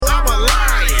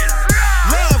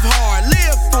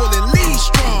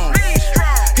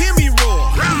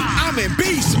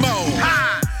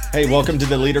welcome to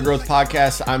the Leader Growth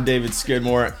Podcast. I'm David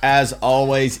Skidmore. As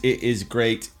always, it is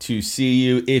great to see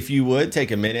you. If you would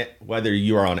take a minute, whether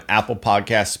you are on Apple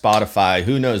Podcasts, Spotify,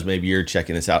 who knows, maybe you're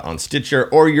checking us out on Stitcher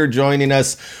or you're joining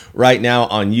us right now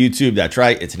on YouTube. That's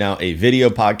right, it's now a video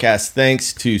podcast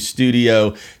thanks to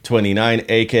Studio 29,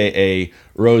 aka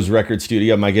Rose Record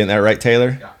Studio. Am I getting that right,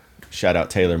 Taylor? Yeah. Shout out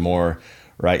Taylor Moore.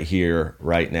 Right here,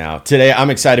 right now. Today,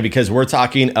 I'm excited because we're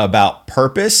talking about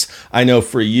purpose. I know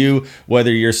for you,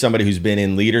 whether you're somebody who's been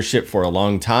in leadership for a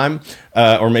long time,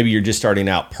 or maybe you're just starting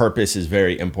out, purpose is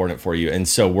very important for you. And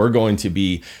so we're going to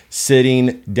be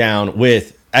sitting down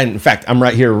with, and in fact, I'm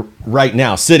right here, right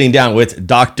now, sitting down with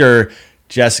Dr.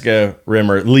 Jessica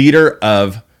Rimmer, leader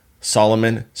of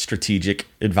Solomon Strategic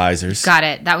Advisors. Got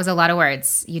it. That was a lot of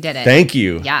words. You did it. Thank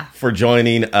you for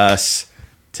joining us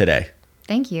today.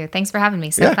 Thank you. Thanks for having me.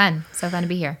 So fun. So fun to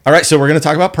be here. All right. So we're going to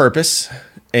talk about purpose.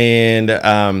 And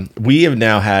we have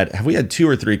now have we had 2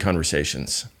 or 3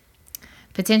 conversations?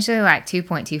 Potentially like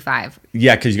 2.25.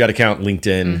 Yeah, because you got to count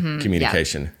LinkedIn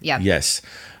communication. Yeah. Yes.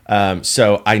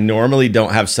 So I normally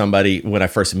don't have somebody, when I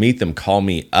first meet them, call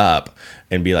me up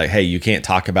and be like, hey, you can't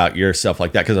talk about yourself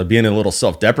like that, because I'm being a little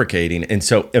self-deprecating. And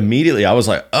so immediately I was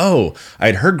like, oh, I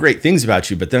had heard great things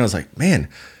about you. But then I was like, man,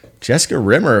 Jessica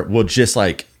Rimmer will just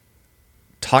like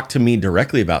talk to me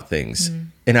directly about things.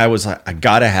 And I was like, I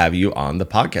got to have you on the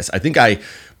podcast. I think I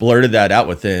blurted that out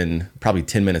within probably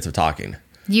 10 minutes of talking.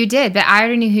 You did, but I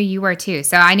already knew who you were too.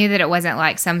 So I knew that it wasn't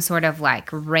like some sort of like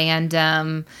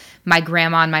random, my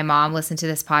grandma and my mom listen to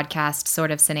this podcast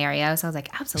sort of scenario. So I was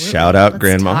like, absolutely. Shout out, Let's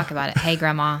Grandma. talk about it. Hey,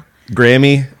 Grandma.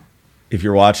 Grammy, if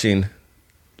you're watching,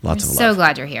 lots of love. So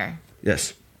glad you're here.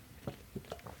 Yes.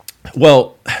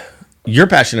 Well, you're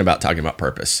passionate about talking about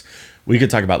purpose. We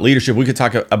could talk about leadership. We could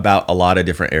talk about a lot of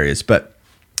different areas, but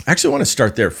I actually want to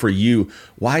start there for you.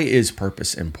 Why is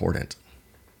purpose important?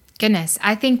 Goodness,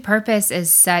 I think purpose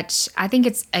is I think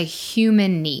it's a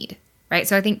human need, right?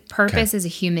 So I think purpose is a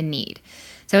human need.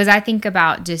 So as I think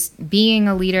about just being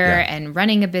a leader and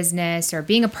running a business or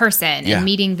being a person and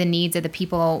meeting the needs of the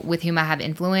people with whom I have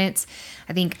influence,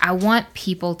 I think I want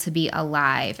people to be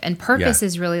alive. And purpose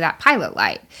is really that pilot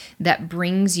light that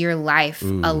brings your life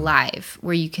alive,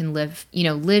 where you can live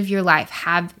your life,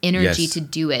 have energy to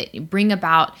do it, bring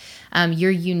about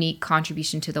your unique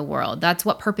contribution to the world. That's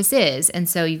what purpose is. And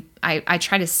so I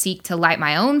try to seek to light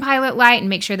my own pilot light and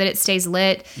make sure that it stays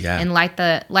lit and light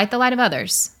the light of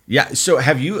others. Yeah. So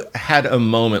have you had a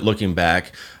moment looking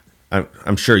back?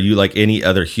 I'm sure you, like any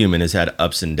other human, has had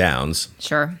ups and downs.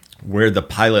 Sure. Where the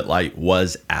pilot light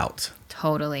was out.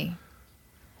 Totally.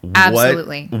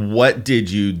 Absolutely. What did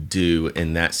you do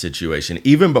in that situation?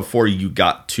 Even before you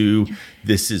got to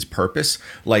this is purpose,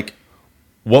 like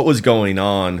what was going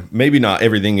on? Maybe not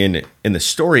everything in the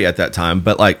story at that time,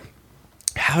 but like,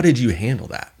 how did you handle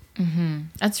that?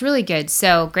 That's really good.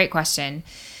 So great question.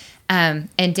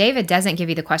 And David doesn't give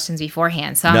you the questions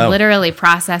beforehand. So I'm literally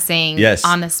processing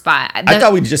on the spot. I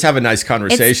thought we'd just have a nice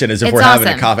conversation as if we're awesome.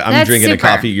 having a coffee. I'm That's drinking super. a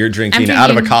coffee. You're drinking out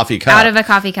of a coffee cup. Out of a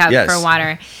coffee cup for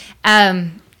water.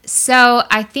 So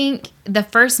I think the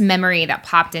first memory that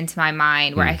popped into my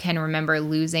mind where I can remember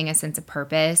losing a sense of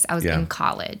purpose, I was in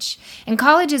college. And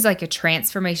college is like a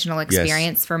transformational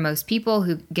experience for most people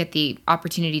who get the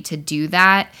opportunity to do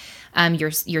that.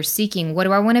 You're seeking, what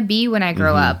do I want to be when I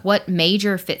grow up? What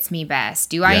major fits me best?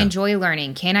 Do I enjoy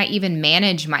learning? Can I even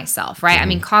manage myself, right? I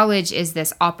mean, college is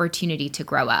this opportunity to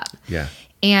grow up. Yeah.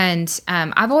 And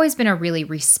I've always been a really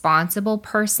responsible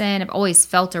person. I've always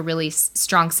felt a really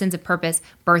strong sense of purpose,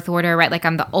 birth order, right? Like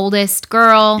I'm the oldest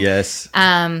girl. Yes.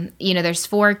 There's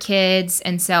 4 kids.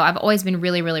 And so I've always been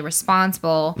really, really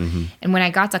responsible. And when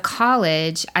I got to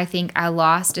college, I think I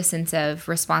lost a sense of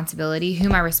responsibility. Who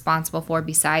am I responsible for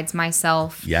besides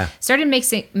myself? Yeah. Started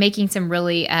making some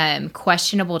really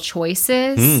questionable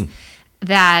choices.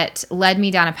 That led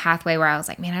me down a pathway where I was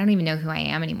like, man, I don't even know who I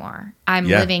am anymore. I'm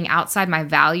living outside my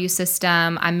value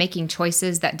system. I'm making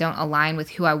choices that don't align with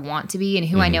who I want to be and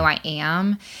who I know I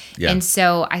am. Yeah. And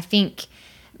so I think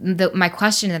my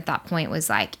question at that point was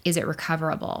like, is it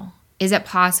recoverable? Is it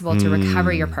possible to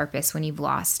recover your purpose when you've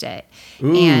lost it?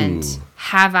 Ooh. And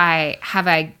have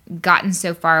I gotten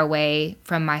so far away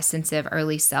from my sense of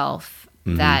early self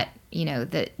that,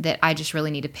 that I just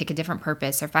really need to pick a different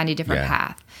purpose or find a different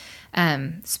path?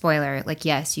 Spoiler, like,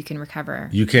 yes, you can recover.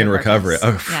 You can recover it.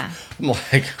 Oh, yeah. I'm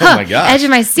like, oh my gosh. Edge of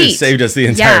my seat. It saved us the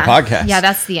entire podcast. Yeah,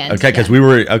 that's the end. Okay, because we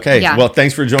were, well,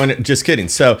 thanks for joining. Just kidding.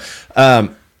 So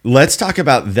let's talk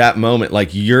about that moment.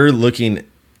 Like you're looking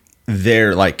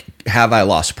there, like, have I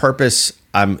lost purpose?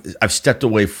 I've stepped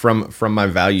away from my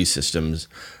value systems.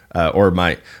 or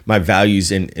my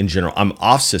values in general. I'm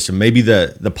off system. Maybe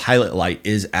the pilot light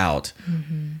is out.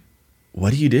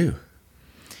 What do you do?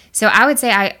 So I would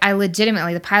say I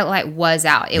legitimately, the pilot light was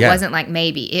out. It wasn't like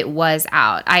maybe, it was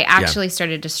out. I actually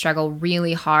started to struggle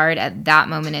really hard at that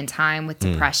moment in time with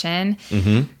depression.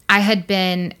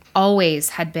 I always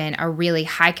had been a really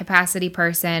high capacity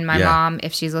person. My mom,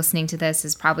 if she's listening to this,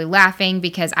 is probably laughing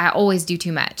because I always do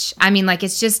too much. I mean, like,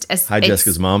 it's just Hi,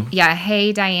 Jessica's mom. Yeah.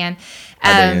 Hey, Diane.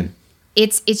 Hi, Diane.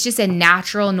 It's just a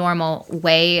natural, normal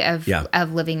way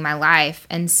of living my life.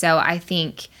 And so I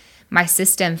think my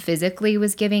system physically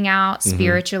was giving out.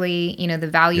 Spiritually, the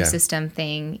value system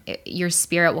thing, your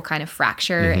spirit will kind of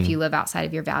fracture if you live outside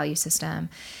of your value system.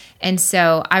 And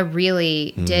so I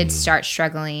really did start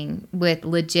struggling with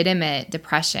legitimate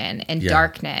depression and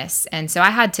darkness. And so I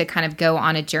had to kind of go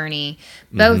on a journey,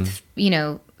 both,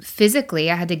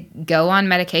 physically. I had to go on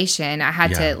medication. I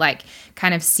had to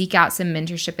kind of seek out some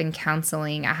mentorship and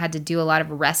counseling. I had to do a lot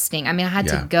of resting. I mean, I had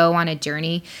to go on a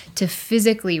journey to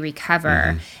physically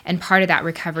recover. And part of that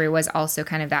recovery was also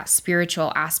kind of that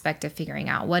spiritual aspect of figuring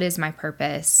out what is my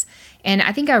purpose. And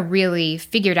I think I really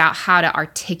figured out how to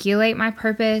articulate my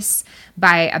purpose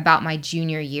by about my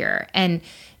junior year. And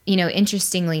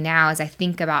interestingly now, as I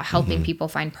think about helping people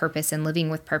find purpose and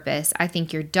living with purpose, I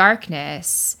think your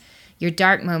darkness, your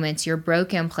dark moments, your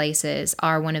broken places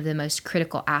are one of the most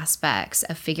critical aspects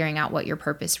of figuring out what your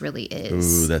purpose really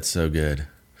is. Ooh, that's so good.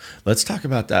 Let's talk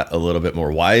about that a little bit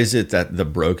more. Why is it that the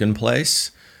broken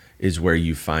place is where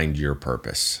you find your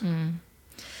purpose?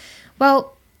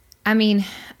 Well, I mean,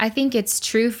 I think it's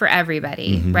true for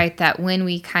everybody, right? That when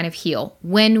we kind of heal.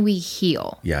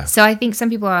 Yeah. So I think some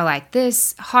people are like,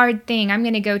 this hard thing, I'm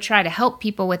going to go try to help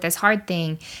people with this hard thing.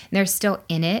 And they're still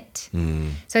in it.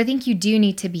 So I think you do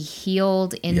need to be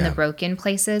healed in the broken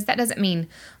places. That doesn't mean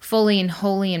fully and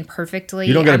wholly and perfectly.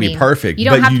 You don't got to be perfect. You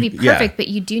don't have to be perfect, but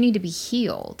you do need to be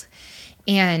healed.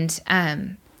 And I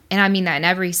mean that in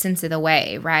every sense of the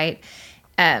way, right?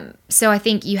 So I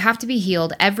think you have to be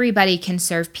healed. Everybody can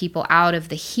serve people out of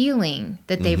the healing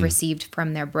that they've received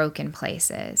from their broken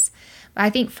places. But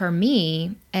I think for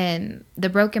me, the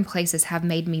broken places have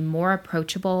made me more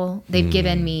approachable. They've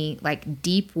given me like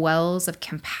deep wells of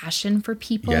compassion for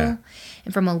people. Yeah.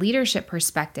 And from a leadership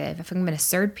perspective, if I'm going to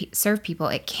serve people,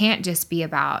 it can't just be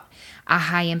about a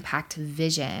high impact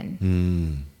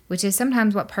vision. Which is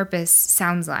sometimes what purpose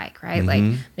sounds like, right? Like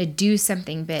to do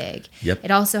something big. Yep. It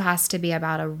also has to be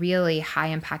about a really high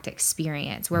impact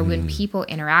experience where when people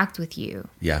interact with you,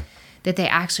 that they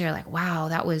actually are like, wow,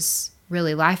 that was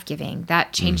really life-giving.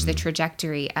 That changed the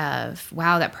trajectory of,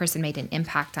 wow, that person made an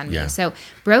impact on me. So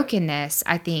brokenness,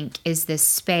 I think, is this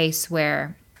space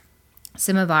where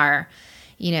some of our,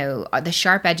 the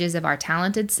sharp edges of our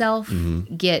talented self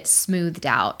get smoothed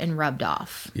out and rubbed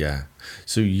off. Yeah.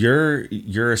 So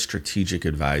you're a strategic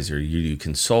advisor. You do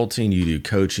consulting, you do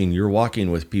coaching, you're walking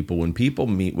with people. When people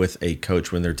meet with a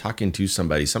coach, when they're talking to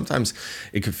somebody, sometimes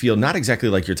it could feel not exactly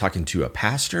like you're talking to a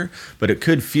pastor, but it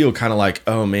could feel kind of like,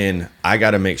 oh man, I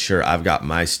got to make sure I've got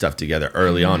my stuff together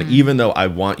early on. Even though I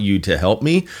want you to help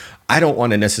me, I don't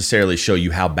want to necessarily show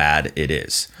you how bad it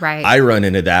is. Right. I run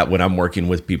into that when I'm working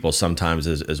with people sometimes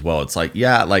as well. It's like,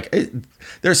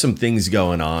 there's some things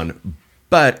going on,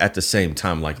 but at the same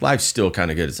time, like life's still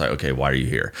kind of good. It's like, okay, why are you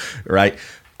here? Right.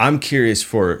 I'm curious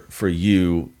for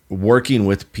you working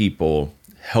with people,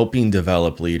 helping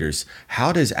develop leaders,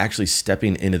 how does actually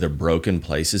stepping into the broken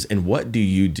places and what do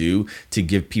you do to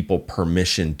give people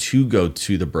permission to go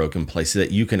to the broken place so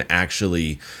that you can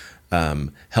actually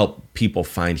help people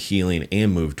find healing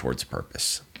and move towards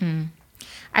purpose?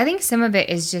 I think some of it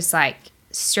is just like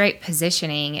straight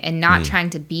positioning and not trying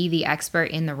to be the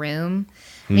expert in the room.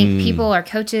 I think people are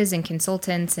coaches and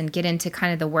consultants and get into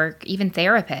kind of the work, even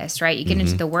therapists, right? You get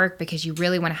into the work because you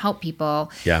really want to help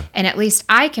people. Yeah. And at least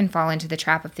I can fall into the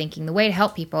trap of thinking the way to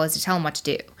help people is to tell them what to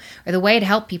do, or the way to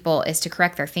help people is to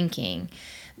correct their thinking.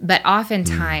 But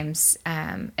oftentimes,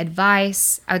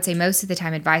 advice, I would say most of the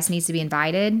time, advice needs to be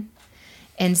invited.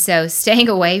 And so staying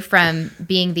away from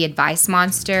being the advice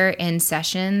monster in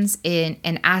sessions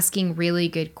and asking really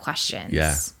good questions.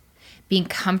 Yeah. Being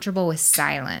comfortable with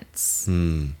silence.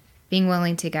 Being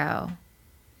willing to go,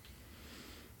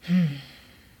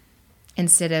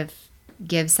 instead of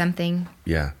give something.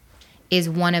 Yeah. Is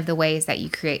one of the ways that you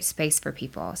create space for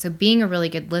people. So being a really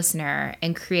good listener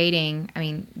and creating,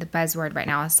 the buzzword right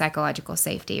now is psychological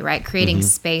safety, right? Creating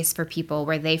space for people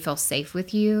where they feel safe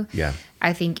with you,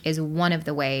 I think is one of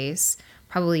the ways,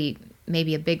 probably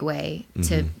maybe a big way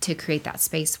to create that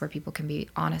space where people can be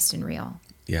honest and real.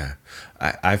 Yeah.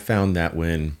 I found that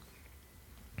when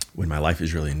my life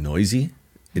is really noisy,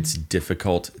 it's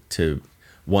difficult to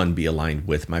one, be aligned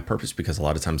with my purpose, because a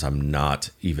lot of times I'm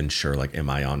not even sure, like, am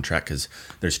I on track? Because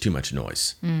there's too much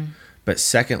noise. But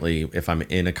secondly, if I'm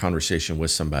in a conversation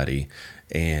with somebody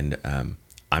and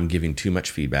I'm giving too much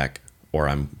feedback, or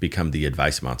I'm become the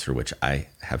advice monster, which I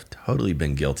have totally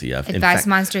been guilty of. Advice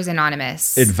Monsters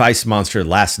Anonymous. Advice monster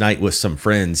last night with some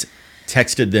friends,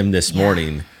 texted them this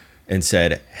morning and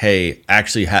said, hey,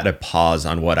 actually had a pause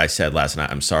on what I said last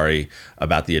night. I'm sorry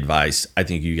about the advice. I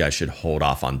think you guys should hold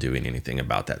off on doing anything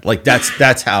about that. Like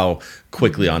that's how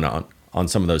quickly on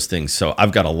some of those things. So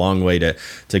I've got a long way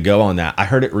to go on that. I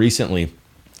heard it recently.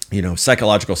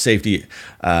 Psychological safety.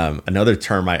 Another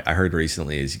term I heard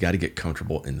recently is you got to get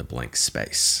comfortable in the blank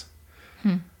space.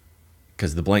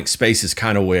 Because the blank space is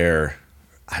kind of where,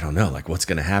 I don't know, like what's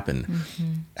going to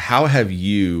happen. How have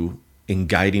you, in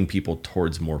guiding people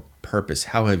towards more purpose,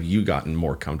 how have you gotten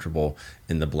more comfortable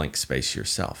in the blank space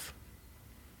yourself?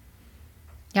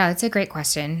 Yeah, that's a great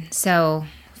question. So,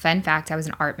 fun fact, I was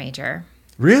an art major.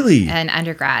 Really? An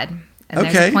undergrad. And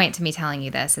there's a point to me telling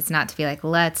you this. It's not to be like,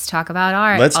 let's talk about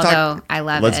art, I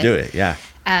love it. Let's do it, yeah.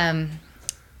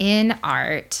 In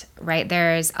art, right,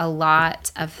 there's a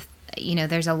lot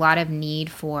of need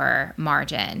for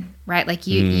margin, right? Like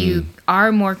you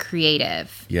are more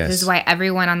creative. Yes. This is why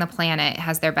everyone on the planet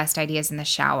has their best ideas in the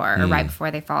shower or right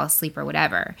before they fall asleep or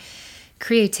whatever.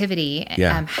 Creativity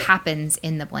happens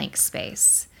in the blank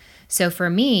space. So for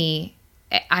me,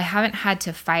 I haven't had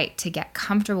to fight to get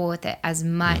comfortable with it as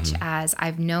much as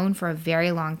I've known for a very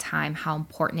long time how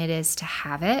important it is to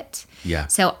have it. Yeah.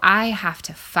 So I have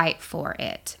to fight for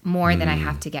it more than I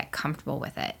have to get comfortable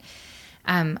with it.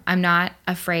 I'm not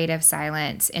afraid of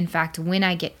silence. In fact, when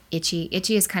I get itchy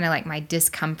is kind of like my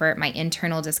discomfort, my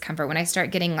internal discomfort. When I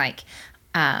start getting like,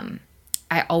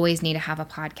 I always need to have a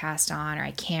podcast on, or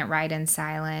I can't write in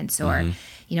silence, or,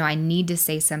 I need to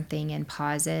say something in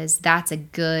pauses. That's a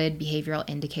good behavioral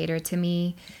indicator to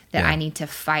me that I need to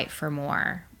fight for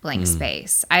more blank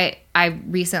space. I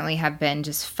recently have been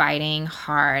just fighting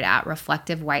hard at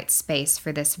reflective white space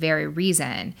for this very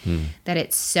reason, that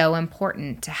it's so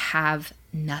important to have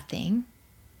nothing,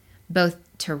 both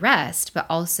to rest, but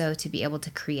also to be able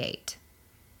to create.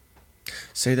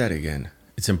 Say that again.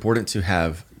 It's important to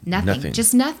have nothing.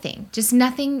 Just nothing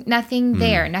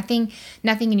there. Nothing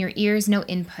in your ears, no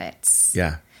inputs.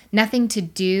 Yeah. Nothing to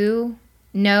do.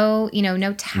 No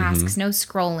tasks, no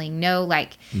scrolling, no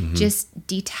just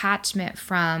detachment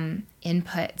from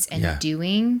inputs and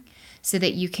doing, so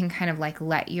that you can kind of like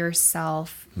let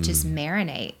yourself just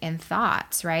marinate in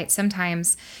thoughts, right?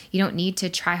 Sometimes you don't need to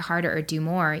try harder or do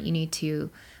more. You need to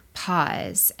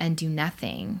pause and do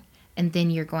nothing. And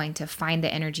then you're going to find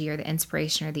the energy or the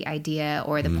inspiration or the idea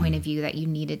or the point of view that you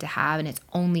needed to have. And it's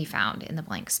only found in the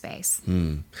blank space.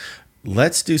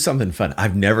 Let's do something fun.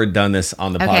 I've never done this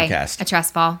on the podcast. A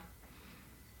trust fall.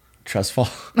 Trust fall?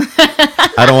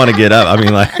 I don't want to get up. I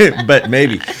mean, but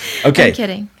maybe. Okay. I'm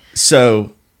kidding.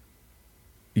 So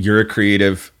you're a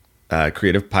creative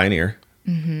pioneer.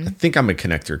 I think I'm a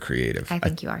connector creative. I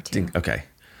think you are too. Okay.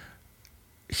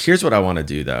 Here's what I want to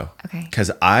do, though. Okay. Because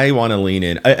I want to lean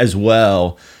in as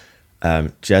well.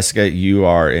 Jessica, you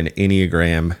are an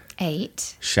Enneagram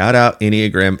 8. Shout out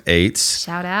Enneagram 8s.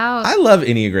 Shout out. I love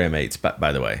Enneagram 8s,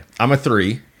 by the way. I'm a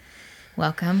 3.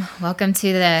 Welcome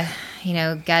to the,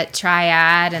 gut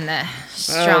triad and the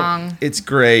strong. It's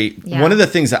great. Yeah. One of the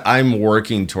things that I'm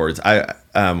working towards, one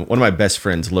of my best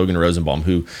friends, Logan Rosenbaum,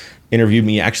 who interviewed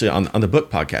me actually on the book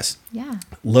podcast. Yeah.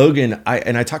 Logan,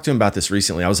 I talked to him about this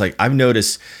recently. I was like, I've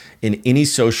noticed in any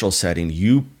social setting,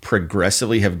 you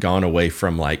progressively have gone away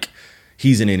from like,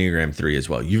 he's an Enneagram 3 as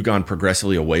well. You've gone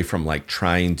progressively away from like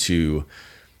trying to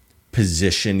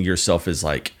position yourself as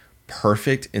like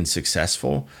perfect and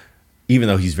successful, even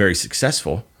though he's very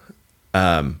successful.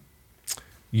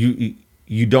 You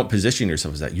don't position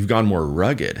yourself as that. You've gone more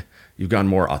rugged. You've gone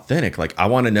more authentic. Like, I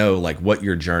want to know like what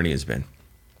your journey has been.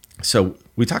 So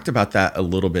we talked about that a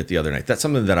little bit the other night. That's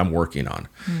something that I'm working on.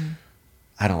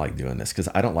 I don't like doing this because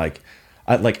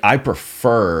I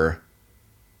prefer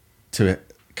to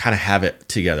kind of have it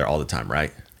together all the time,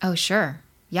 right? Oh, sure.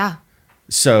 Yeah.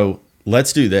 So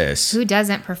let's do this. Who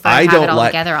doesn't prefer to have it all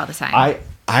together all the time?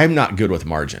 I'm not good with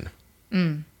margin.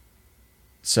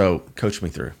 So coach me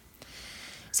through.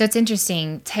 So it's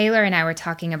interesting. Taylor and I were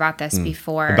talking about this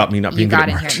before. About me not being you got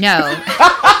good at in margin. here. No.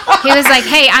 He was like,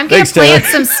 hey, I'm going to plant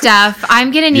some stuff.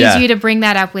 I'm going to need you to bring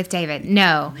that up with David.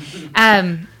 No.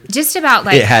 Just about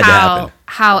like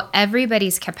how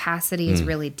everybody's capacity is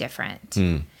really different.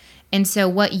 And so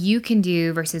what you can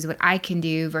do versus what I can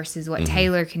do versus what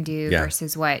Taylor can do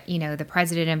versus what, the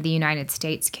president of the United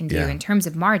States can do in terms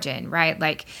of margin, right?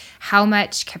 Like how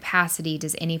much capacity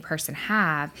does any person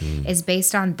have is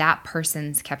based on that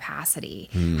person's capacity.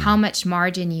 How much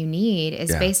margin you need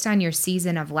is based on your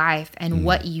season of life and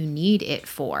what you need it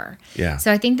for. Yeah.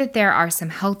 So I think that there are some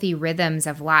healthy rhythms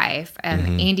of life.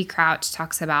 Andy Crouch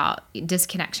talks about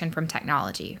disconnection from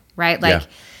technology, right? Like,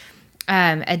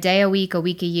 a day a week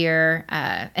a year,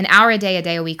 an hour a day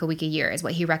a week a year is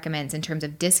what he recommends in terms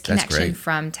of disconnection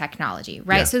from technology,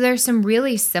 right? So there's some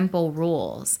really simple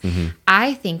rules.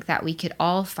 I think that we could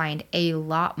all find a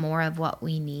lot more of what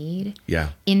we need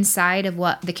inside of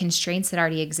what the constraints that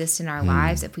already exist in our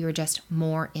lives if we were just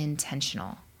more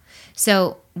intentional.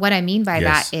 So what I mean by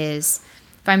that is,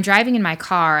 if I'm driving in my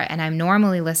car and I'm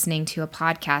normally listening to a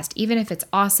podcast, even if it's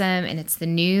awesome and it's the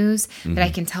news, but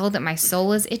I can tell that my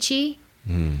soul is itchy,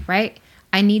 right?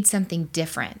 I need something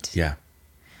different. Yeah.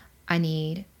 I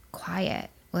need quiet.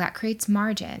 Well, that creates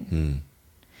margin.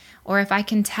 Or if I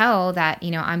can tell that,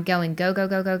 I'm going go,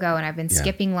 and I've been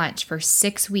skipping lunch for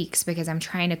 6 weeks because I'm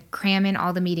trying to cram in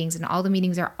all the meetings and all the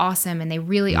meetings are awesome and they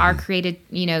really are created,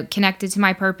 connected to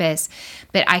my purpose.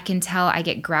 But I can tell I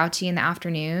get grouchy in the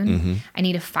afternoon. I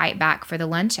need to fight back for the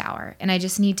lunch hour and I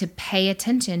just need to pay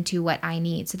attention to what I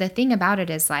need. So the thing about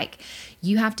it is like,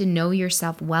 you have to know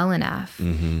yourself well enough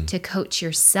to coach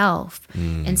yourself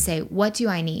and say, what do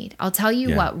I need? I'll tell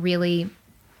you what really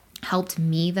helped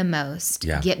me the most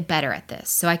get better at this.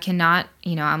 So I cannot,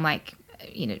 I'm like,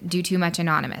 do too much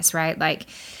anonymous, right? Like,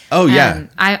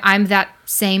 I'm that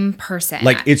same person.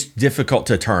 Like it's difficult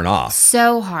to turn off.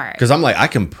 So hard. Because I'm like, I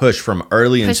can push from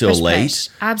early until late.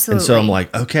 Absolutely. And so I'm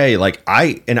like, okay, like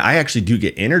I actually do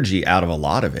get energy out of a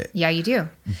lot of it. Yeah, you do.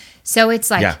 So it's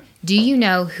like, do you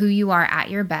know who you are at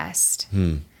your best?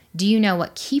 Do you know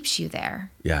what keeps you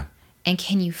there? Yeah. And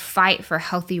can you fight for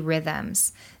healthy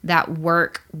rhythms that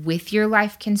work with your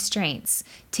life constraints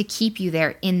to keep you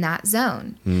there in that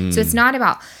zone? So it's not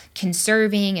about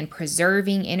conserving and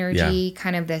preserving energy,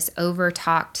 kind of this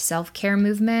over-talked self-care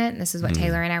movement. This is what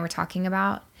Taylor and I were talking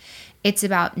about. It's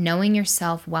about knowing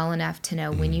yourself well enough to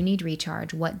know when you need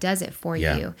recharge, what does it for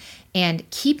you, and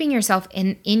keeping yourself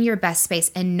in your best space.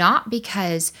 And not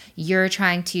because you're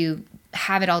trying to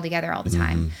have it all together all the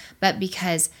time, but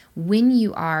because when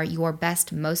you are your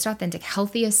best, most authentic,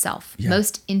 healthiest self,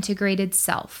 most integrated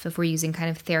self, if we're using kind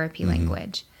of therapy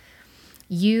language,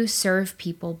 you serve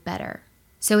people better.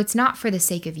 So it's not for the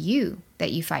sake of you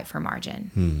that you fight for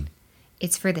margin.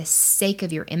 It's for the sake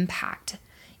of your impact.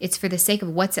 It's for the sake of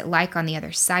what's it like on the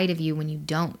other side of you when you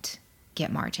don't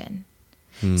get margin.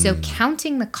 So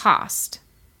counting the cost,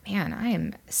 man, I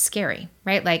am scary,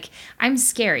 right? Like I'm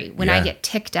scary when I get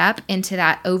ticked up into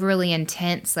that overly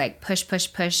intense, like push,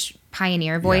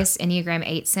 pioneer voice, Enneagram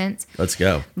 8 sense. Let's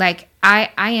go. Like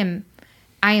I'm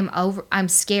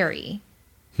scary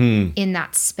in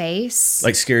that space.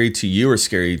 Like scary to you or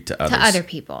scary to others? To other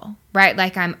people, right?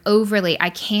 Like I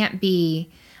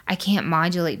can't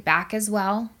modulate back as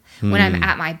well. When I'm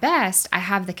at my best, I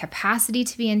have the capacity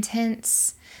to be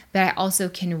intense, but I also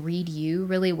can read you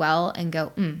really well and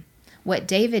go, what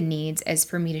David needs is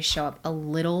for me to show up a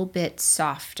little bit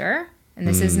softer. And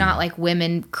this is not like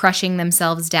women crushing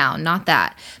themselves down, not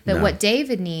that. But what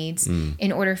David needs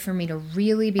in order for me to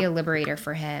really be a liberator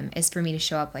for him is for me to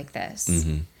show up like this.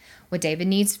 What David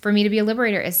needs for me to be a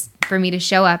liberator is for me to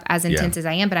show up as intense as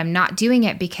I am, but I'm not doing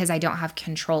it because I don't have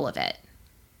control of it.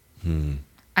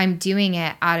 I'm doing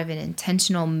it out of an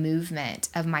intentional movement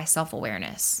of my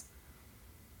self-awareness.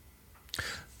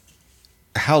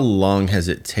 How long has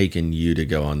it taken you to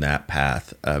go on that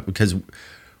path? Because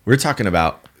we're talking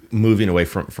about moving away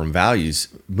from values,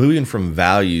 moving from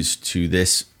values to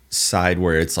this side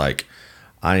where it's like,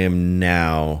 I am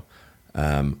now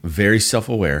very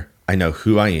self-aware. I know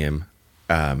who I am.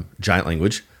 Giant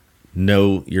language,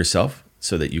 know yourself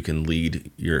so that you can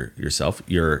lead yourself,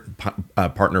 your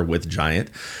partner with Giant.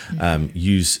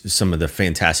 Use some of the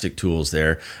fantastic tools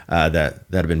there that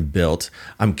have been built.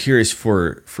 I'm curious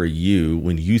for you,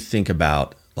 when you think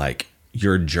about like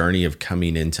your journey of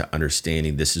coming into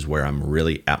understanding this is where I'm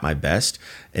really at my best,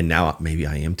 and now maybe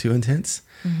I am too intense.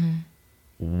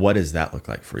 What does that look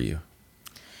like for you?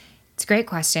 It's a great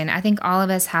question. I think all of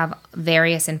us have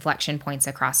various inflection points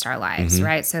across our lives,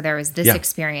 right? So there was this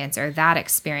experience or that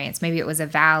experience. Maybe it was a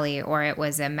valley or it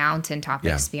was a mountaintop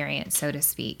experience, so to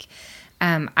speak.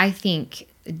 I think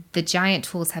the Giant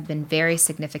tools have been very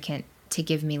significant to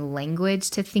give me language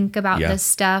to think about Yeah. this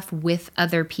stuff with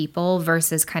other people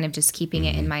versus kind of just keeping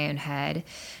it in my own head.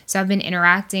 So I've been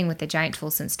interacting with the Giant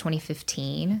Tool since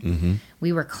 2015.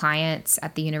 We were clients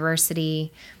at the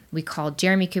university. We called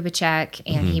Jeremy Kubicek,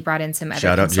 and he brought in some other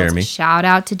Shout out Jeremy. Shout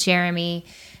out to Jeremy.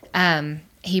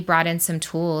 He brought in some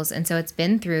tools. And so it's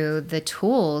been through the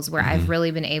tools where I've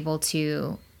really been able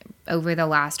to, over the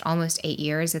last almost 8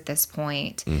 years at this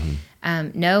point,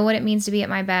 know what it means to be at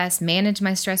my best, manage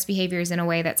my stress behaviors in a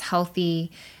way that's healthy,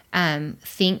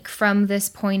 think from this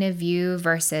point of view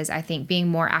versus, I think, being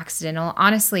more accidental.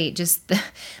 Honestly, just the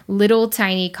little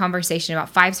tiny conversation about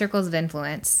 5 circles of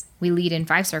influence. We lead in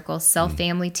 5 circles: self,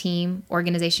 family, team,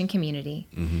 organization, community.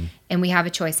 And we have a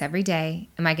choice every day.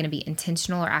 Am I going to be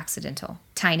intentional or accidental?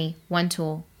 Tiny, one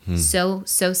tool. So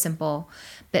simple.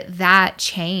 But that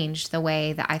changed the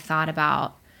way that I thought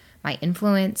about my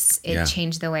influence. It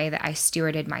changed the way that I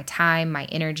stewarded my time, my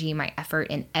energy, my effort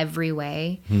in every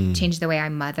way. Changed the way I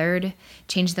mothered.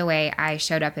 Changed the way I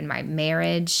showed up in my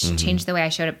marriage. Changed the way I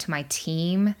showed up to my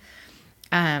team.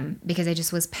 Because I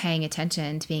just was paying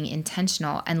attention to being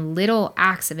intentional, and little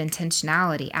acts of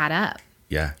intentionality add up.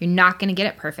 Yeah. You're not going to get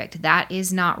it perfect. That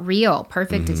is not real.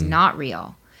 Perfect is not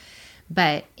real.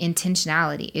 But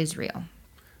intentionality is real.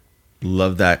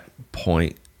 Love that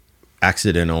point.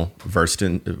 Accidental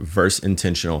versus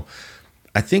intentional.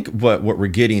 I think what we're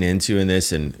getting into in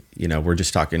this, and we're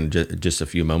just talking just a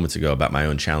few moments ago about my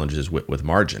own challenges with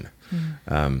margin,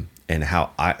 and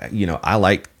how I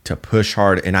like to push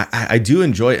hard, and I do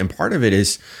enjoy it. And part of it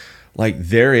is like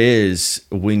there is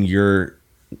when you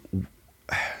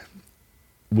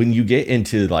get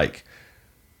into like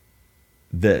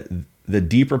the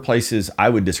deeper places, I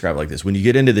would describe it like this: when you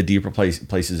get into the deeper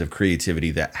places of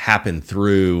creativity that happen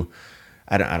through,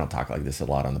 I don't talk like this a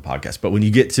lot on the podcast, but when you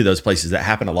get to those places that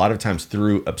happen a lot of times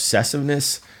through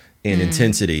obsessiveness and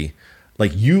intensity,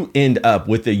 like you end up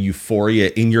with a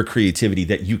euphoria in your creativity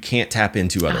that you can't tap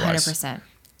into otherwise. 100%.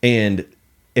 And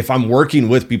if I'm working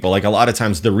with people, like a lot of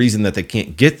times the reason that they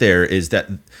can't get there is that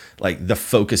like the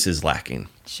focus is lacking.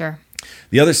 Sure.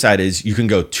 The other side is you can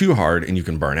go too hard and you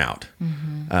can burn out,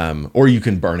 or you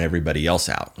can burn everybody else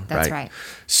out. That's right.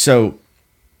 So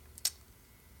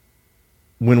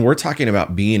when we're talking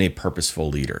about being a purposeful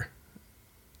leader,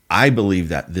 I believe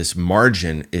that this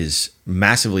margin is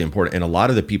massively important. And a lot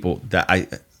of the people that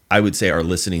I would say are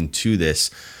listening to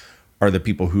this are the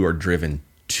people who are driven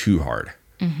too hard.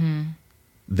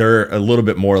 They're a little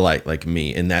bit more like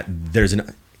me in that there's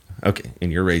okay.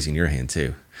 And you're raising your hand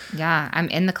too. Yeah. I'm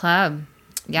in the club.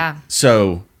 Yeah.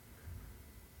 So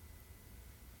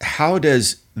how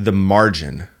does the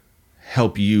margin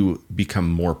help you become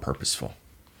more purposeful?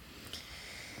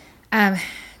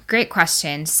 Great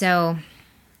question. So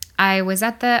I was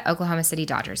at the Oklahoma City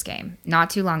Dodgers game not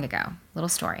too long ago. Little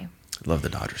story. Love the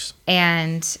Dodgers.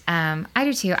 And I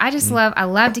do too. I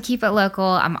love to keep it local.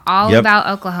 I'm all about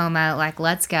Oklahoma. Like,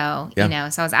 let's go. So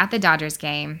I was at the Dodgers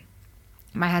game.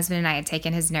 My husband and I had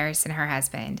taken his nurse and her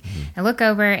husband. I look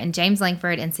over, and James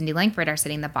Langford and Cindy Langford are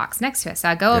sitting in the box next to us. So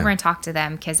I go over and talk to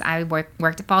them because I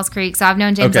worked at Falls Creek. So I've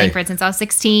known James Langford since I was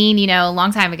 16, a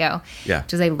long time ago. Yeah.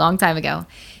 Which was a long time ago.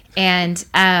 And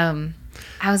I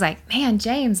was like, man,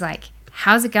 James, like,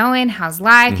 how's it going? How's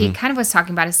life? He kind of was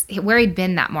talking about where he'd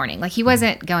been that morning. Like, he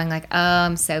wasn't going like, oh,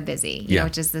 I'm so busy, you know,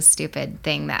 which is the stupid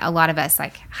thing that a lot of us,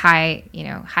 like high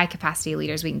capacity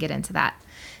leaders, we can get into that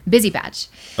busy badge.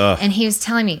 And he was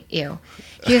telling me, he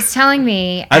was telling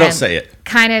me, I don't say it.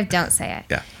 Kind of don't say it.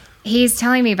 Yeah. He's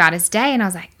telling me about his day. And I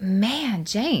was like, man,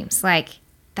 James, like,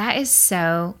 that is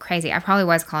so crazy. I probably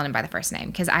was calling him by the first name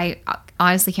because I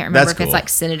honestly can't remember if it's like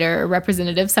senator or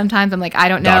representative sometimes. I'm like, I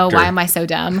don't know. Doctor. Why am I so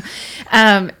dumb?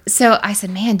 So I said,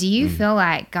 man, do you feel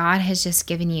like God has just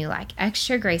given you like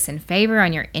extra grace and favor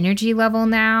on your energy level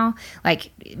now?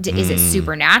 Like, is it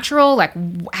supernatural? Like,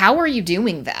 how are you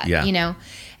doing that? Yeah.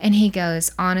 And he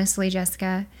goes, honestly,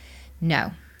 Jessica,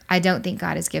 no, I don't think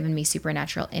God has given me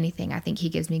supernatural anything. I think he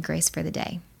gives me grace for the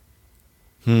day.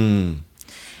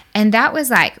 And that was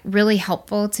like really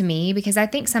helpful to me because I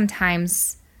think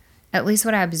sometimes, at least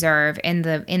what I observe in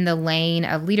the lane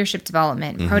of leadership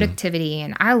development, productivity,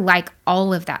 and I like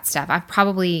all of that stuff. I've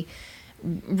probably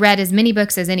read as many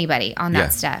books as anybody on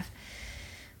that stuff.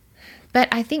 But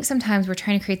I think sometimes we're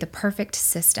trying to create the perfect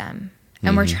system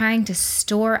and we're trying to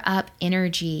store up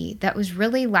energy that was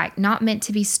really like not meant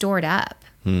to be stored up.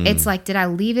 It's like, did I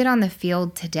leave it on the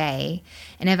field today?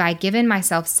 And have I given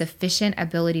myself sufficient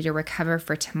ability to recover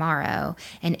for tomorrow?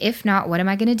 And if not, what am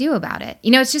I going to do about it?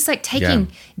 It's just like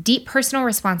taking deep personal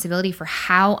responsibility for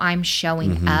how I'm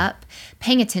showing up,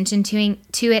 paying attention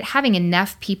to it, having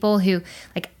enough people who,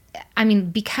 like, I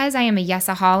mean, because I am a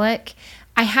yesaholic,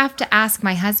 I have to ask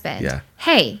my husband,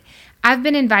 hey, I've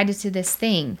been invited to this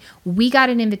thing. We got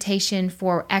an invitation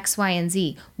for X, Y, and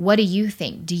Z. What do you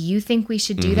think? Do you think we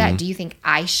should do that? Do you think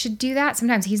I should do that?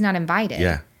 Sometimes he's not invited.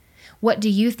 Yeah. What do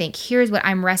you think? Here's what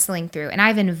I'm wrestling through. And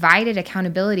I've invited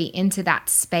accountability into that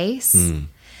space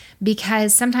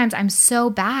because sometimes I'm so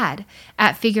bad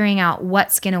at figuring out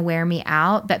what's going to wear me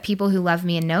out, but people who love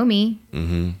me and know me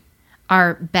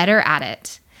are better at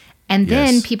it. And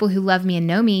then people who love me and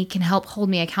know me can help hold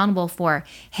me accountable for,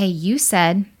 hey, you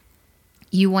said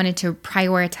you wanted to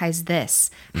prioritize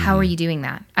this. How are you doing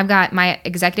that? I've got my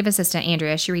executive assistant,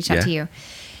 Andrea. She reached out to you.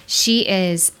 She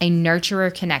is a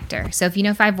nurturer connector. So if you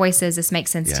know 5 voices, this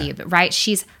makes sense to you. But right,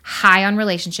 she's high on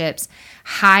relationships,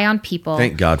 high on people.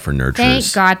 Thank God for nurturers.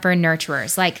 Thank God for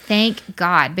nurturers. Like, thank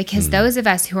God. Because those of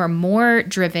us who are more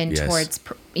driven towards,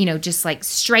 just like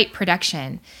straight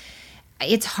production,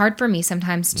 it's hard for me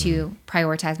sometimes to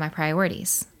prioritize my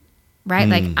priorities, right?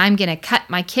 Like, I'm going to cut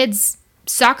my kids'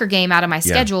 soccer game out of my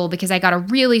schedule because I got a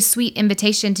really sweet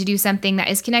invitation to do something that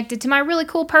is connected to my really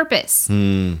cool purpose.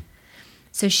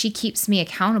 So she keeps me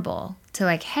accountable to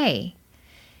like, hey,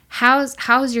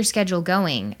 how's your schedule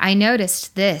going? I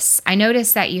noticed this. I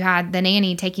noticed that you had the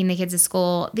nanny taking the kids to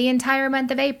school the entire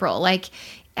month of April. Like,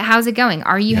 how's it going?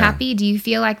 Are you happy? Do you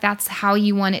feel like that's how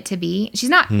you want it to be? She's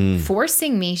not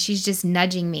forcing me. She's just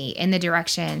nudging me in the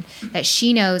direction that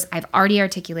she knows I've already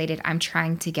articulated I'm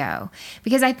trying to go.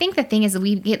 Because I think the thing is that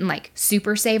we get in like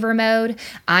super saver mode.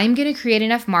 I'm going to create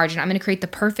enough margin. I'm going to create the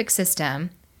perfect system.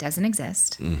 Doesn't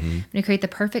exist. I'm going to create the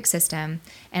perfect system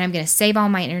and I'm going to save all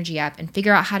my energy up and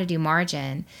figure out how to do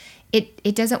margin.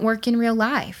 It doesn't work in real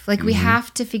life. Like we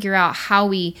have to figure out how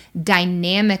we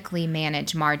dynamically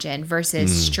manage margin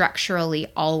versus structurally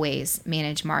always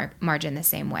manage margin the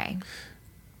same way.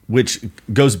 Which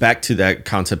goes back to that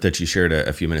concept that you shared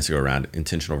a few minutes ago around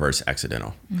intentional versus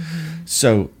accidental.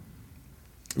 So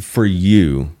for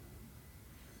you,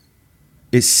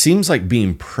 it seems like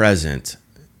being present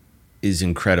is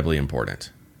incredibly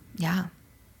important. Yeah.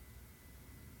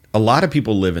 A lot of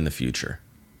people live in the future.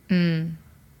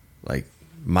 Like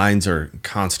minds are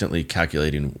constantly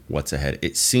calculating what's ahead.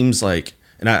 It seems like,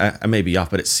 and I may be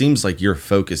off, but it seems like your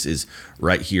focus is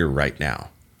right here, right now.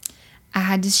 I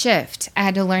had to shift. I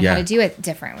had to learn how to do it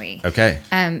differently. Okay.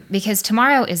 Because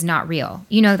tomorrow is not real.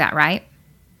 You know that, right?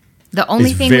 The only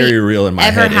it's thing very real in my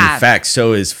head. Have. In fact,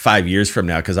 so is 5 years from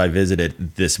now because I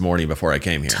visited this morning before I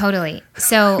came here. Totally.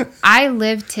 So I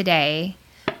live today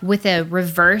with a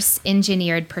reverse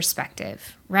engineered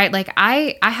perspective, right? Like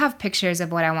I have pictures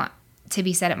of what I want to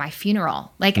be said at my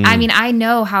funeral. Like, I mean, I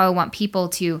know how I want people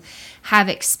to have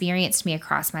experienced me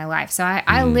across my life. So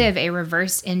I live a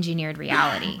reverse engineered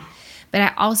reality. But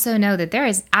I also know that there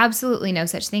is absolutely no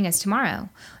such thing as tomorrow.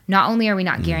 Not only are we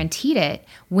not guaranteed it,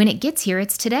 when it gets here,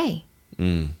 it's today.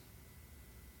 Do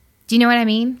you know what I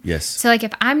mean? Yes. So like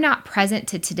if I'm not present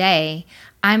to today,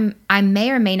 I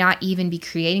may or may not even be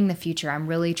creating the future I'm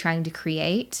really trying to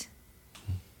create.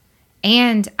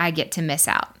 And I get to miss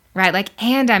out, right? Like,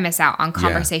 and I miss out on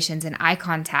conversations and eye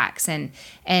contacts. And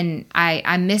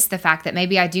I miss the fact that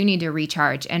maybe I do need to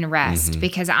recharge and rest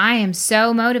because I am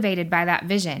so motivated by that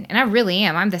vision. And I really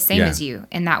am. I'm the same as you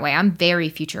in that way. I'm very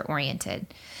future oriented.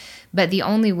 But the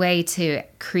only way to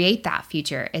create that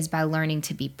future is by learning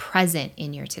to be present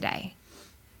in your today.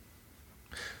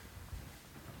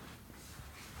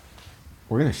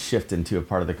 We're going to shift into a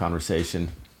part of the conversation.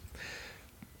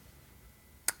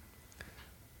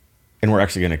 And we're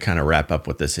actually going to kind of wrap up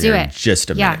with this here in just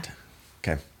a minute.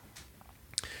 Okay.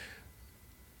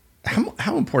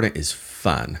 How important is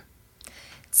fun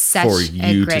for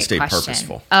you to stay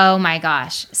purposeful? Oh my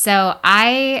gosh. So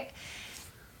I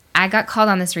got called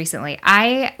on this recently.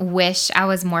 I wish I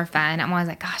was more fun. I'm always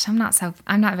like, gosh, I'm not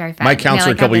very fun. My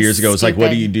counselor a couple years ago was like, what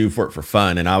do you do for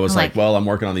fun? And I was like, well, I'm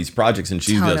working on these projects. And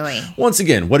she goes, once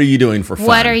again, what are you doing for fun?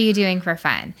 What are you doing for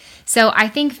fun? So I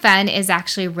think fun is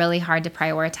actually really hard to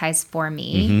prioritize for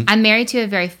me. I'm married to a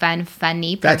very funny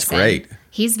person. That's great.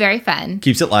 He's very fun.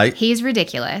 Keeps it light. He's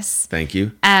ridiculous. Thank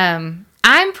you.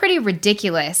 I'm pretty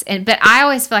ridiculous, but I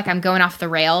always feel like I'm going off the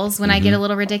rails when I get a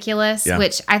little ridiculous,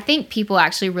 which I think people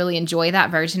actually really enjoy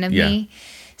that version of me.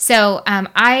 So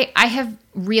I have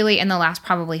really, in the last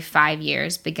probably 5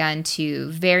 years, begun to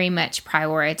very much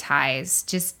prioritize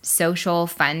just social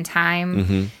fun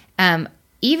time,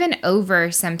 even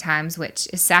over sometimes, which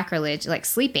is sacrilege, like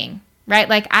sleeping. Right?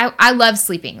 Like I love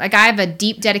sleeping. Like I have a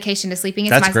deep dedication to sleeping.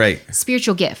 It's That's my great.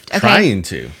 spiritual gift. Okay. Trying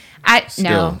to.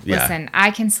 Listen,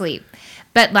 I can sleep.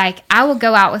 But like, I will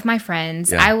go out with my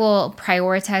friends. Yeah. I will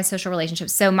prioritize social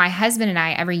relationships. So my husband and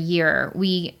I, every year,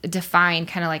 we define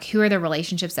kind of like who are the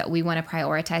relationships that we want to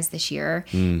prioritize this year.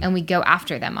 And we go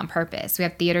after them on purpose. We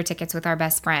have theater tickets with our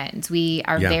best friends. We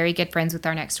are very good friends with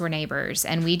our next door neighbors.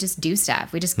 And we just do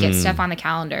stuff. We just get stuff on the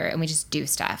calendar and we just do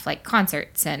stuff like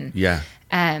concerts.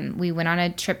 And we went on a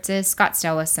trip to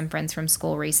Scottsdale with some friends from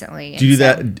school recently. Do you do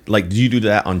that? Like, do you do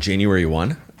that on January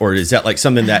 1? Or is that like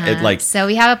something that it like? So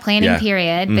we have a planning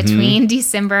period between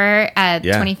December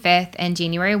 25th and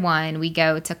January 1. We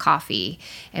go to coffee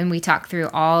and we talk through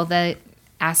all the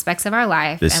aspects of our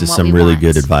life. This and is what some we really want.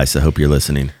 good advice. I hope you're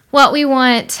listening. What we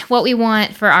want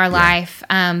for our life,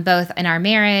 both in our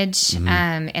marriage, in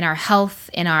our health,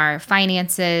 in our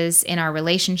finances, in our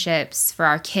relationships, for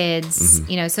our kids,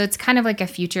 you know, so it's kind of like a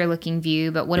future looking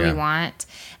view, but what do we want?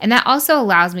 And that also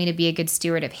allows me to be a good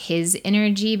steward of his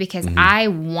energy because I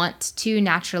want to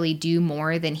naturally do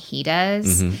more than he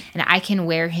does and I can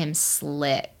wear him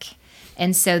slick.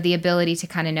 And so the ability to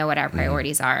kind of know what our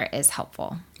priorities are is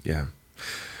helpful. Yeah.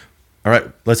 All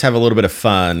right, let's have a little bit of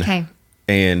fun. Okay.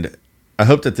 And I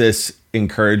hope that this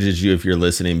encourages you if you're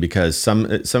listening, because some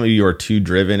of you are too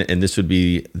driven, and this would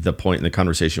be the point in the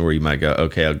conversation where you might go,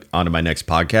 okay, on to my next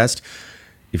podcast.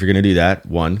 If you're going to do that,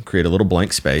 one, create a little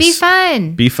blank space.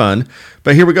 Be fun.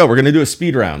 But here we go. We're going to do a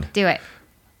speed round. Do it.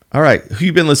 All right. Who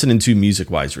you been listening to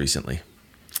music-wise recently?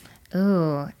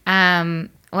 Ooh.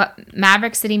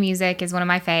 Maverick City Music is one of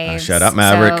my faves. Shout out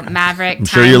Maverick. So Maverick. I'm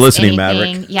sure you're listening,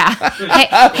 anything. Maverick.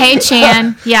 Yeah. Hey,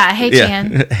 Chan. Yeah. Hey,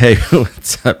 Chan. Hey,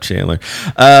 what's up, Chandler?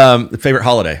 Favorite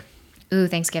holiday? Ooh,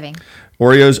 Thanksgiving.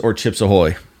 Oreos or Chips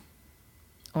Ahoy?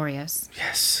 Oreos.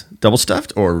 Yes. Double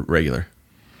stuffed or regular?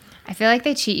 I feel like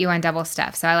they cheat you on double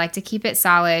stuff. So I like to keep it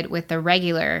solid with the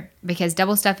regular because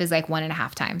double stuff is like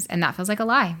 1.5 times. And that feels like a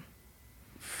lie.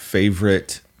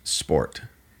 Favorite sport?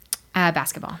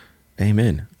 Basketball.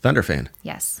 Amen. Thunder fan?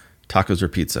 Yes. Tacos or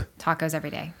pizza? Tacos every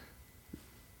day.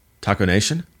 Taco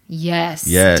Nation? Yes.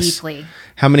 Yes. Deeply.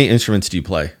 How many instruments do you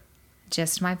play?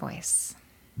 Just my voice.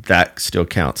 That still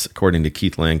counts, according to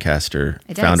Keith Lancaster,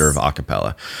 founder of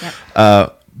Acapella.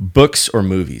 Yep. Books or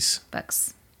movies?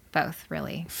 Books. Both,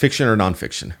 really. Fiction or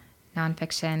nonfiction?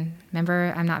 Nonfiction.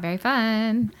 Remember, I'm not very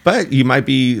fun. But you might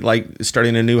be like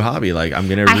starting a new hobby. Like, I'm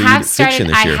going to read fiction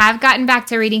this year. I have gotten back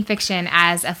to reading fiction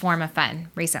as a form of fun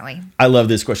recently. I love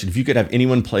this question. If you could have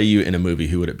anyone play you in a movie,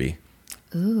 who would it be?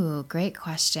 Ooh, great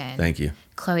question. Thank you.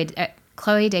 Chloe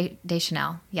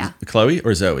Deschanel. Yeah. Chloe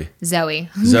or Zoe? Zoe.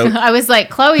 Zoe. I was like,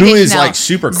 Chloe Who Deschanel. is like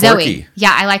super quirky. Zoe.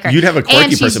 Yeah, I like her. You'd have a quirky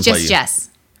and she's person play just you. Jess.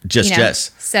 Just you know?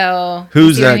 Jess. So.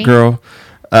 Who's that girl?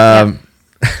 Yep.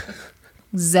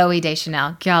 Zoe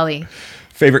Deschanel. Golly.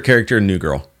 Favorite character in New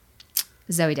Girl?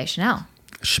 Zoe Deschanel.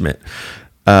 Schmidt.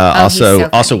 He's so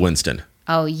Also Winston.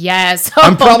 Oh, yes.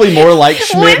 I'm probably more like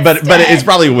Schmidt, but it's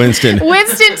probably Winston.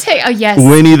 Oh, yes.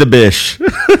 Winnie the Bish.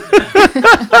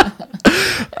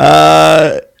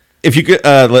 If you could,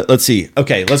 let's see.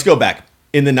 Okay, let's go back.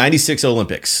 In the 96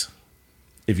 Olympics,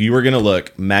 if you were going to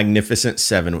look, Magnificent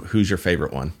Seven, who's your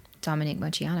favorite one? Dominique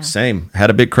Moceanu. Same.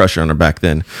 Had a big crush on her back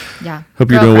then. Yeah.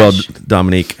 Hope you're doing well,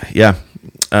 Dominique. Yeah.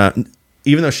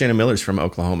 Even though Shannon Miller's from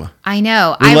Oklahoma. I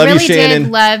know. I really Shannon.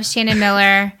 did love Shannon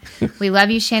Miller. We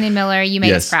love you, Shannon Miller. You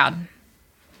made us proud.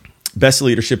 Best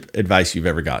leadership advice you've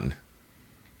ever gotten?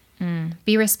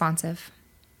 Be responsive.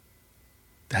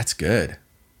 That's good.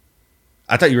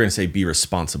 I thought you were going to say be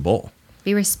responsible.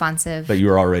 Be responsive. But you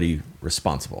were already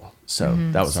responsible. So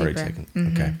that was already super.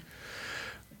 taken. Okay.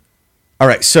 All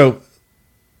right. So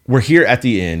we're here at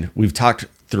the end. We've talked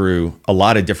through a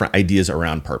lot of different ideas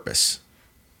around purpose.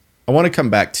 I want to come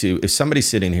back to if somebody's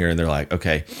sitting here and they're like,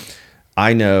 okay,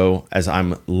 I know as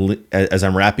I'm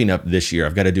wrapping up this year,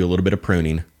 I've got to do a little bit of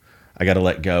pruning. I got to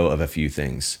let go of a few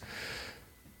things.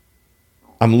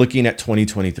 I'm looking at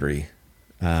 2023.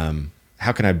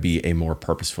 How can I be a more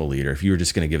purposeful leader? If you were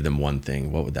just going to give them one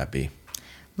thing, what would that be?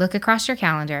 Look across your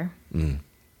calendar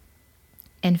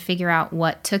and figure out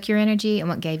what took your energy and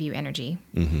what gave you energy.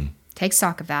 Take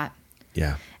stock of that.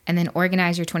 Yeah. And then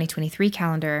organize your 2023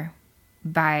 calendar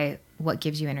by what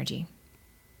gives you energy.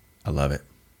 I love it.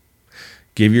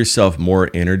 Give yourself more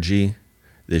energy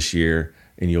this year,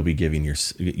 and you'll be giving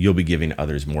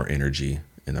others more energy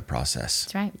in the process.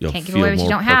 That's right. You'll Can't give away what you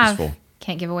don't purposeful. have.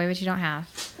 Can't give away what you don't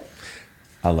have.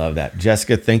 I love that.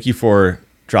 Jessica, thank you for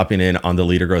dropping in on the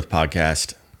Leader Growth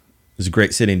Podcast. It was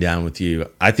great sitting down with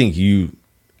you. I think you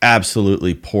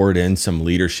absolutely poured in some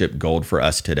leadership gold for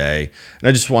us today. And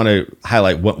I just want to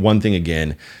highlight one thing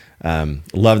again.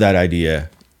 Love that idea.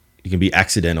 You can be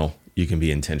accidental. You can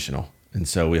be intentional. And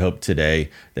so we hope today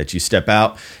that you step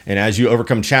out, and as you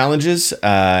overcome challenges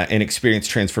and experience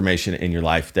transformation in your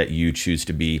life, that you choose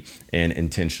to be an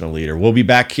intentional leader. We'll be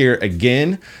back here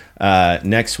again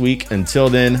next week. Until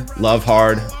then, love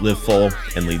hard, live full,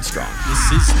 and lead strong.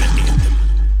 This is the anthem,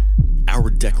 our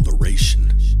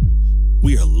declaration.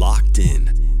 We are locked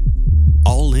in,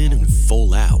 all in and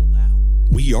full out.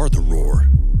 We are the roar.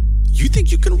 You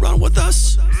think you can run with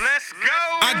us? Let's go!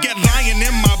 I got lion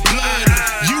in my blood.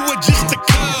 You were just a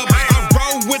cub. I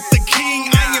roll with the king.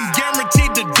 I am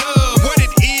guaranteed to dub. What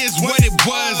it is, what it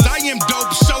was. I am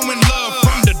dope, showing love.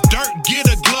 From the dirt, get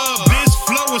a glove. This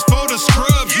flow is for the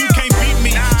scrubs. You can't beat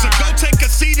me. So go take a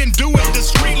seat and do it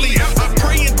discreetly. I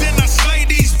pray and then I slay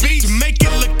these beats. Make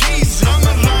it look easy. I'm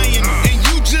a lion and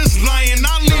you just lying.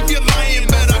 I'll leave you lying,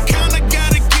 but I kinda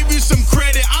gotta give you some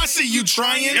credit. I see you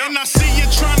trying and I see you